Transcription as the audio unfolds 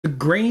The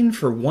grain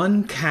for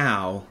one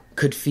cow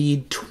could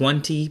feed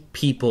 20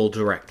 people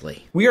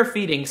directly. We are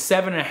feeding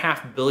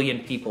 7.5 billion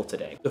people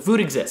today. The food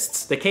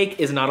exists. The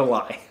cake is not a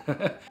lie.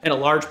 And a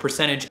large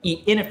percentage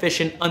eat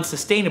inefficient,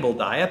 unsustainable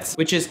diets,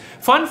 which is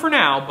fun for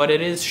now, but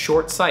it is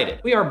short-sighted.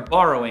 We are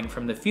borrowing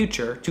from the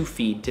future to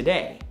feed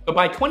today. But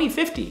by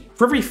 2050,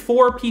 for every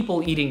 4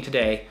 people eating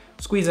today,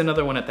 squeeze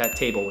another one at that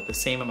table with the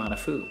same amount of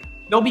food.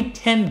 There'll be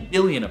 10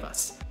 billion of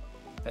us.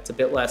 That's a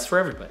bit less for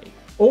everybody.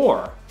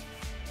 Or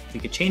we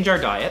could change our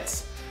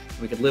diets,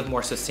 we could live more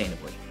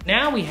sustainably.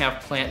 Now we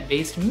have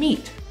plant-based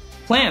meat.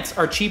 Plants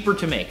are cheaper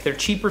to make, they're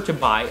cheaper to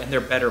buy, and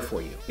they're better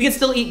for you. We can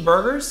still eat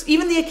burgers,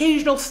 even the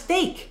occasional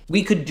steak.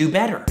 We could do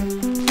better.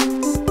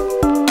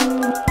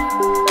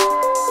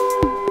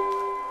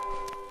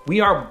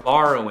 We are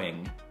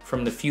borrowing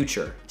from the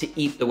future to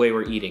eat the way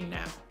we're eating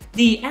now.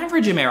 The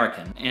average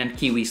American and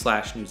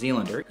Kiwi/New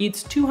Zealander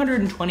eats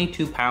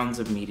 222 pounds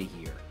of meat a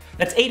year.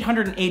 That's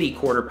 880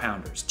 quarter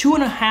pounders,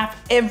 2.5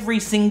 every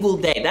single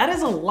day. That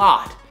is a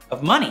lot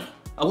of money,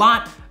 a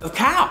lot of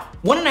cow.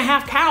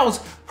 1.5 cows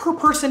per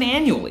person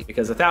annually,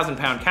 because a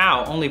 1,000-pound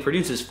cow only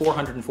produces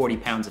 440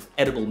 pounds of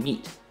edible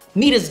meat.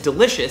 Meat is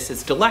delicious,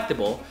 it's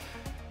delectable,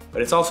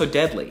 but it's also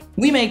deadly.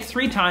 We make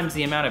 3 times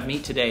the amount of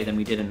meat today than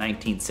we did in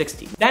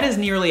 1960. That is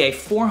nearly a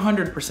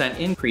 400%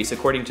 increase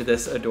according to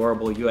this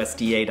adorable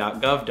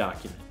USDA.gov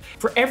document.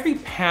 For every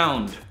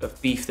pound of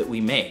beef that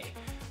we make,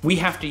 we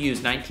have to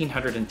use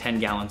 1,910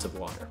 gallons of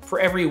water.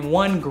 For every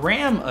 1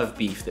 gram of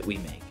beef that we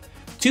make,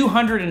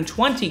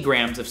 220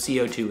 grams of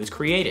CO2 is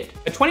created.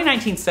 A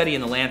 2019 study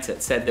in The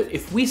Lancet said that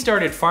if we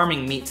started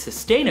farming meat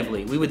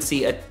sustainably, we would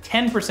see a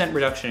 10%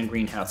 reduction in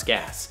greenhouse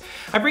gas.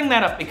 I bring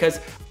that up because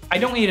I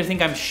don't want you to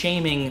think I'm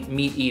shaming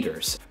meat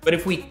eaters, but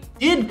if we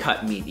did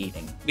cut meat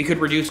eating, we could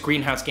reduce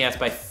greenhouse gas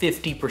by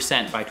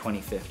 50% by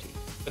 2050.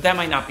 But that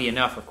might not be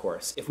enough, of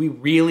course. If we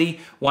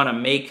really want to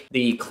make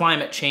the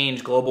climate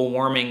change, global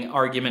warming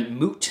argument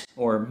moot,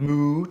 or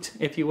moot,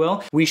 if you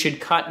will, we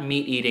should cut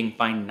meat eating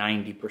by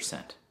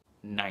 90%.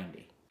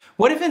 90.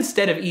 What if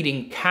instead of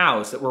eating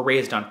cows that were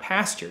raised on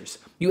pastures,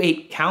 you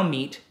ate cow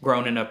meat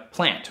grown in a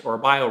plant or a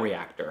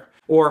bioreactor,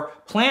 or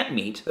plant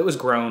meat that was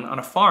grown on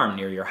a farm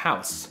near your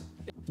house?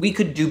 We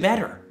could do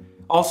better.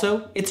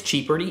 Also, it's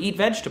cheaper to eat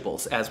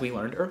vegetables, as we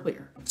learned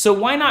earlier. So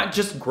why not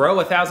just grow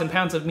 1,000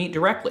 pounds of meat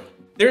directly?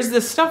 There's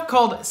this stuff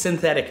called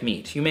synthetic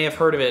meat. You may have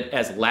heard of it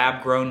as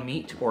lab-grown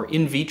meat or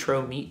in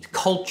vitro meat,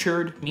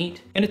 cultured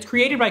meat, and it's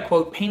created by,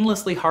 quote,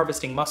 painlessly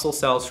harvesting muscle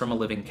cells from a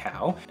living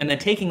cow and then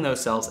taking those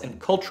cells and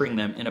culturing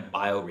them in a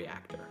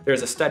bioreactor.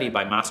 There's a study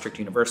by Maastricht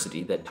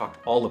University that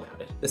talked all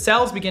about it. The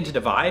cells begin to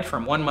divide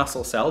from 1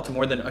 muscle cell to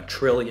more than 1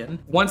 trillion.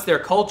 Once they're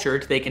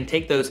cultured, they can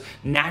take those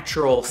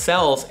natural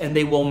cells and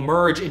they will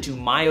merge into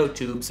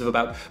myotubes of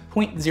about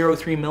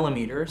 0.03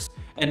 millimeters.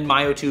 And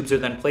myotubes are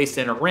then placed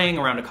in a ring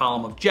around a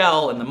column of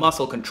gel, and the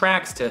muscle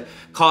contracts to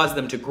cause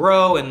them to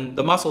grow, and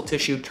the muscle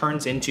tissue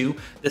turns into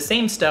the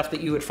same stuff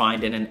that you would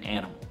find in an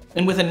animal.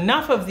 And with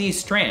enough of these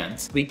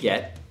strands, we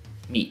get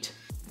meat.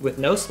 With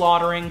no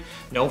slaughtering,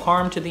 no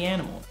harm to the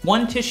animal.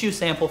 1 tissue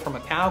sample from a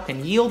cow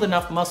can yield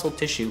enough muscle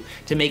tissue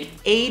to make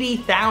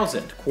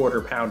 80,000 quarter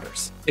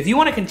pounders. If you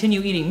want to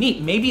continue eating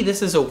meat, maybe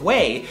this is a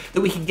way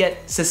that we can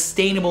get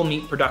sustainable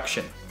meat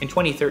production. In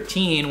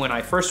 2013, when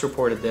I first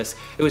reported this,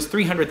 it was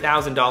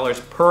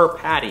 $300,000 per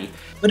patty,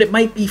 but it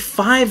might be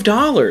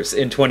 $5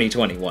 in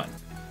 2021.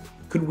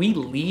 Could we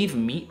leave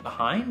meat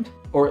behind?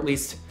 Or at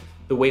least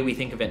the way we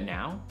think of it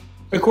now?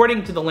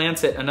 According to The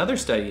Lancet, another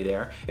study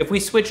there, if we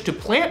switch to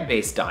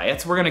plant-based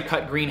diets, we're gonna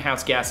cut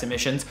greenhouse gas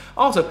emissions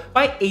also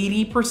by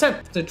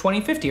 80% to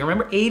 2050.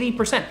 Remember,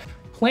 80%.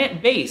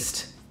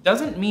 Plant-based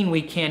doesn't mean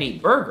we can't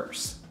eat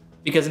burgers,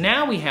 because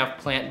now we have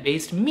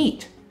plant-based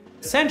meat.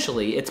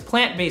 Essentially, it's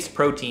plant-based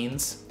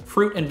proteins,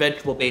 fruit and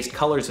vegetable-based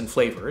colors and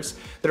flavors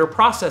that are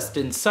processed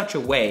in such a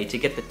way to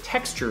get the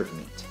texture of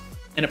meat.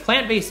 And a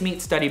plant-based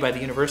meat study by the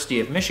University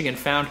of Michigan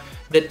found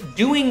that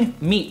doing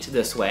meat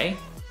this way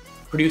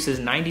produces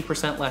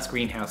 90% less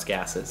greenhouse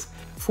gases,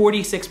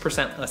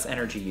 46% less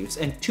energy use,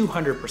 and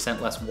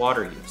 200% less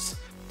water use.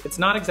 It's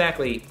not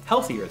exactly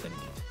healthier than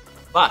meat,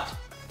 but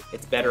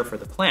it's better for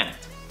the planet.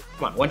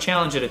 Come on, 1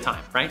 challenge at a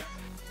time, right?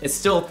 It's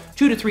still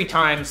 2 to 3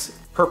 times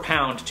per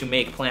pound to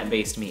make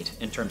plant-based meat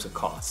in terms of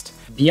cost.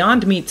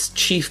 Beyond Meat's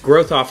chief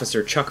growth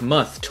officer, Chuck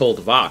Muth, told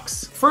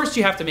Vox, first,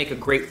 you have to make a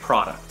great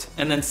product,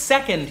 and then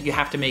second, you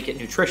have to make it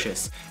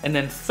nutritious, and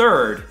then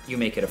third, you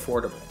make it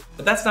affordable.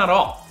 But that's not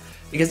all.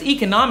 Because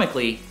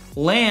economically,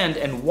 land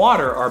and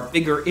water are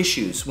bigger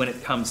issues when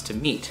it comes to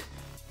meat.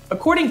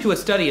 According to a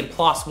study in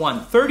PLOS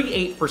One,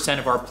 38%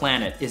 of our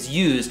planet is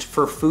used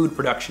for food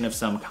production of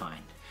some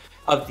kind.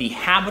 Of the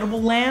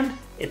habitable land,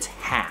 it's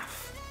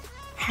half.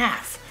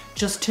 Half,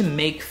 just to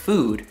make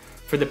food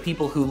for the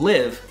people who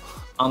live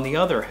on the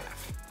other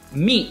half.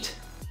 Meat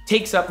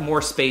takes up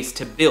more space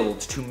to build,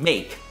 to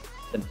make,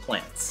 than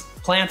plants.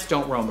 Plants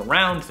don't roam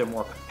around, they're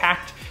more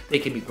compact, they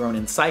can be grown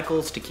in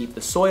cycles to keep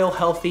the soil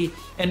healthy,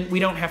 and we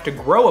don't have to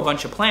grow a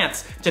bunch of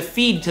plants to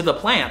feed to the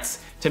plants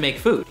to make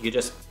food. You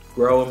just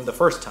grow them the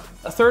first time.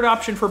 A third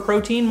option for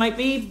protein might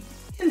be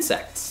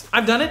insects.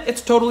 I've done it,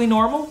 it's totally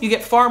normal. You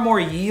get far more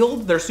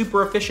yield, they're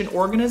super efficient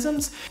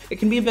organisms. It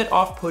can be a bit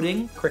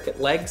off-putting, cricket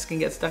legs can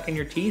get stuck in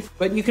your teeth,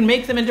 but you can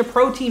make them into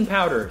protein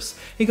powders.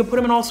 You can put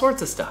them in all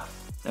sorts of stuff.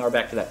 Now we're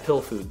back to that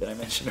pill food that I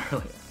mentioned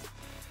earlier.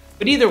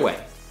 But either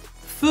way,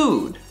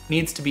 food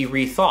needs to be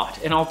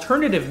rethought, and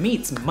alternative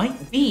meats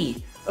might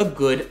be a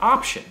good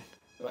option.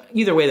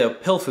 Either way though,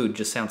 pill food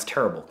just sounds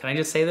terrible. Can I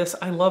just say this?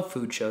 I love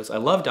food shows, I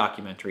love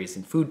documentaries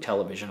and food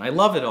television, I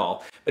love it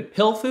all. But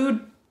pill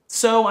food,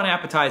 so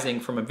unappetizing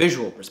from a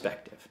visual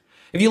perspective.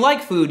 If you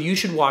like food, you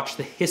should watch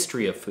The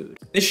History of Food.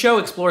 This show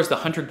explores the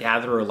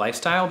hunter-gatherer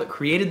lifestyle that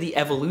created the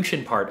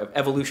evolution part of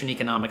evolution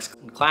economics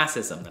and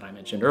classism that I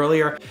mentioned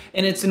earlier,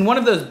 and it's in one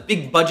of those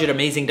big budget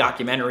amazing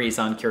documentaries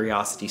on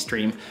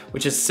CuriosityStream,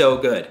 which is so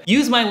good.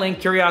 Use my link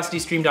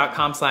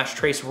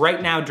curiositystream.com/trace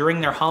right now during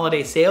their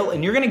holiday sale,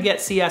 and you're gonna get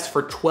CS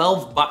for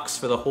 12 bucks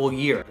for the whole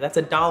year. That's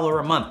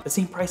 $1 a month, the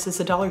same price as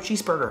a $1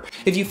 cheeseburger.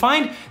 If you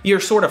find you're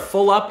sort of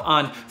full up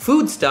on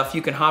food stuff,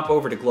 you can hop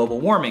over to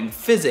global warming,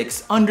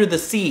 physics, under the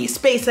sea,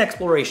 space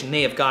exploration,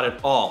 they have got it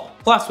all.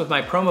 Plus, with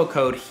my promo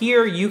code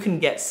here, you can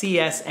get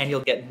CS and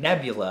you'll get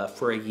Nebula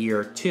for a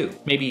year too.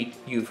 Maybe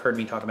you've heard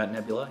me talk about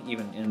Nebula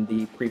even in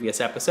the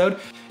previous episode.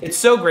 It's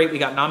so great, we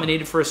got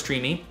nominated for a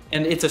Streamy,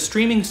 and it's a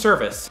streaming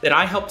service that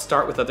I helped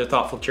start with other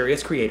thoughtful,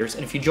 curious creators,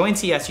 and if you join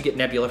CS, you get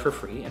Nebula for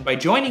free, and by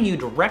joining, you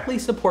directly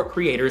support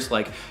creators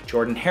like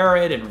Jordan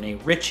Harrod and Renee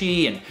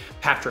Ritchie and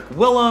Patrick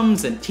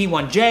Willems and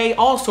T1J,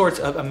 all sorts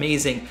of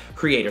amazing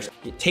creators.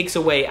 It takes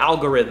away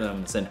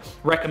algorithms and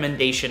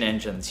recommendation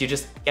engines. You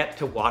just get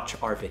to watch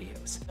our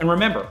videos. And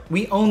remember,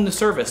 we own the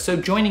service, so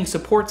joining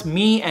supports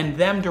me and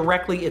them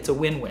directly. It's a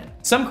win-win.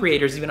 Some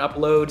creators even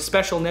upload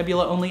special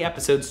Nebula-only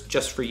episodes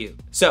just for you.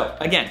 So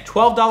again,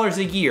 $12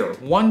 a year,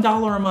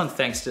 $1 a month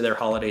thanks to their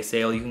holiday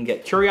sale. You can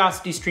get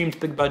CuriosityStream's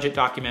big budget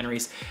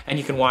documentaries, and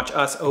you can watch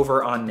us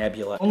over on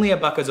Nebula. Only a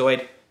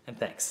buckazoid, and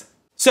thanks.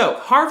 So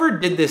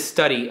Harvard did this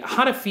study,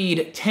 how to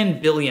feed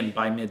 10 billion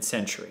by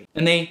mid-century,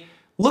 and they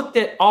looked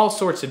at all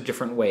sorts of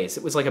different ways.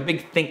 It was like a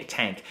big think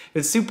tank. It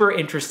was a super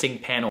interesting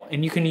panel,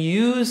 and you can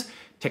use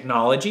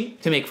technology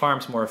to make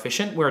farms more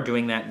efficient. We're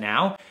doing that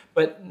now,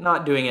 but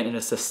not doing it in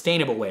a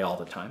sustainable way all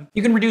the time.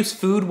 You can reduce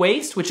food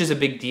waste, which is a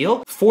big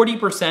deal.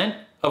 40%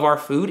 of our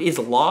food is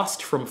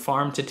lost from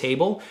farm to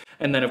table.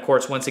 And then of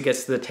course, once it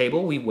gets to the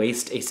table, we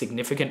waste a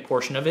significant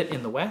portion of it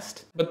in the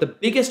West. But the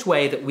biggest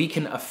way that we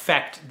can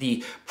affect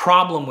the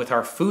problem with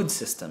our food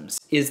systems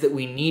is that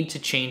we need to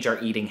change our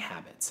eating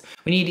habits.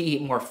 We need to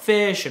eat more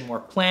fish and more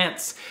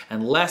plants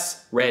and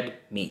less red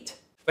meat.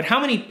 But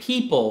how many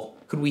people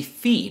could we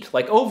feed?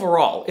 Like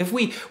overall, if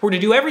we were to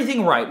do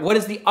everything right, what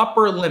is the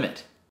upper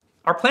limit?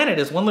 Our planet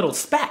is one little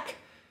speck.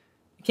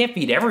 You can't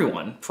feed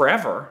everyone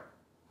forever.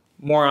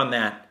 More on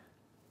that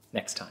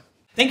next time.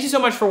 Thank you so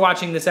much for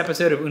watching this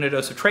episode of Una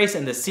Dos of Trace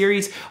and this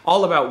series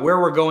all about where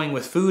we're going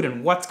with food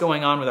and what's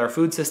going on with our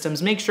food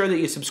systems. Make sure that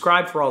you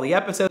subscribe for all the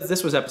episodes.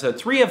 This was episode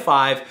 3 of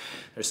 5.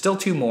 There's still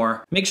 2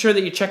 more. Make sure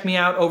that you check me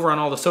out over on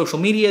all the social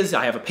medias.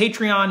 I have a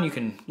Patreon. You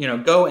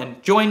can, go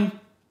and join,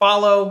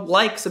 follow,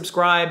 like,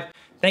 subscribe.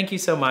 Thank you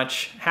so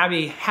much.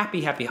 Happy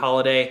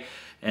holiday.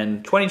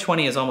 And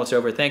 2020 is almost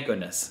over, thank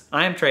goodness.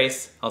 I am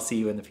Trace. I'll see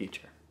you in the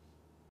future.